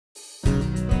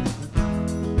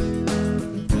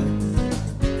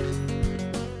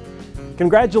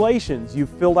Congratulations,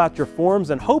 you've filled out your forms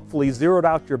and hopefully zeroed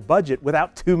out your budget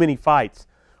without too many fights.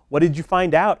 What did you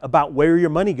find out about where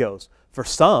your money goes? For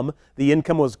some, the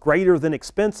income was greater than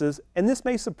expenses, and this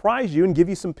may surprise you and give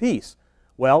you some peace.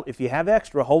 Well, if you have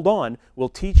extra, hold on. We'll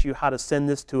teach you how to send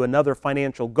this to another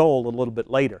financial goal a little bit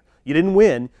later. You didn't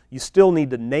win. You still need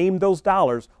to name those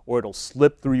dollars or it'll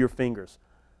slip through your fingers.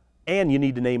 And you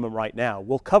need to name them right now.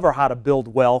 We'll cover how to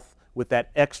build wealth with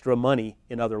that extra money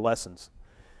in other lessons.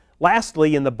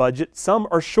 Lastly, in the budget, some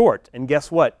are short. And guess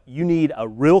what? You need a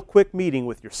real quick meeting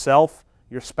with yourself,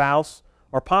 your spouse,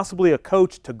 or possibly a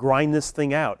coach to grind this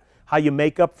thing out. How you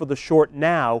make up for the short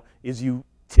now is you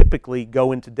typically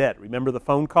go into debt. Remember the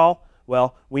phone call?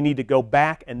 Well, we need to go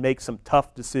back and make some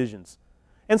tough decisions.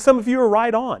 And some of you are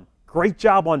right on. Great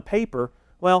job on paper.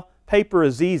 Well, paper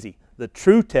is easy. The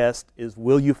true test is,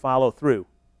 will you follow through?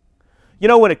 You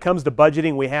know, when it comes to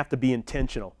budgeting, we have to be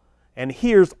intentional. And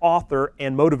here's author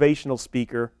and motivational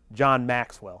speaker John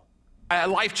Maxwell. A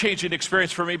life-changing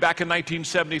experience for me back in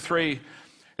 1973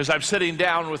 as I'm sitting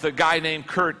down with a guy named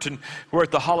Kurt, and we're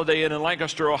at the Holiday Inn in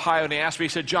Lancaster, Ohio, and he asked me, he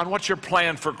said, "John, what's your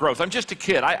plan for growth?" I'm just a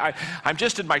kid. I'm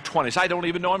just in my 20s. I don't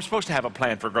even know I'm supposed to have a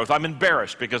plan for growth. I'm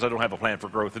embarrassed because I don't have a plan for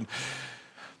growth.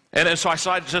 And so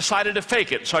I decided to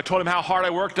fake it. So I told him how hard I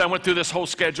worked. I went through this whole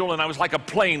schedule, and I was like a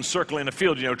plane circling the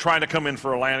field, trying to come in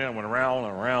for a landing. I went around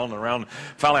and around and around.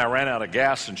 Finally, I ran out of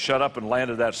gas and shut up and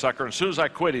landed that sucker. And as soon as I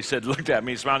quit, he said, looked at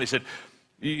me, smiled, he said,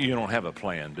 "You don't have a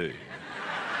plan, do you?"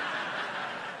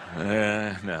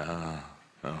 No.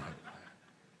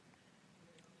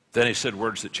 Then he said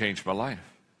words that changed my life.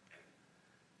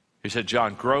 He said,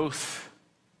 "John, growth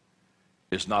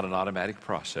is not an automatic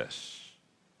process.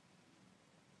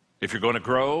 If you're going to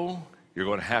grow, you're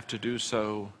going to have to do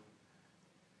so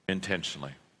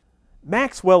intentionally."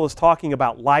 Maxwell is talking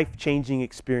about life-changing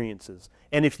experiences.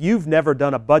 And if you've never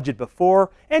done a budget before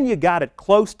and you got it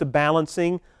close to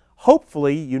balancing,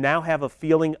 hopefully you now have a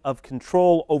feeling of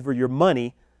control over your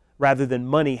money rather than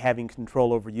money having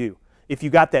control over you. If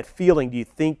you got that feeling, do you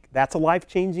think that's a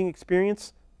life-changing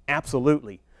experience?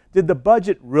 Absolutely. Did the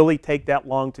budget really take that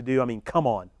long to do? I mean, come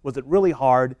on. Was it really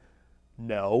hard?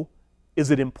 No. Is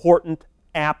it important?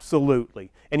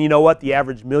 Absolutely. And you know what? The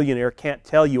average millionaire can't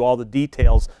tell you all the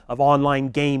details of online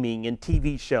gaming and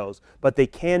TV shows, but they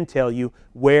can tell you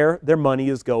where their money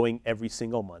is going every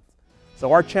single month.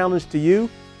 So our challenge to you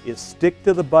is stick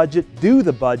to the budget, do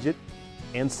the budget,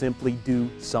 and simply do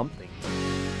something.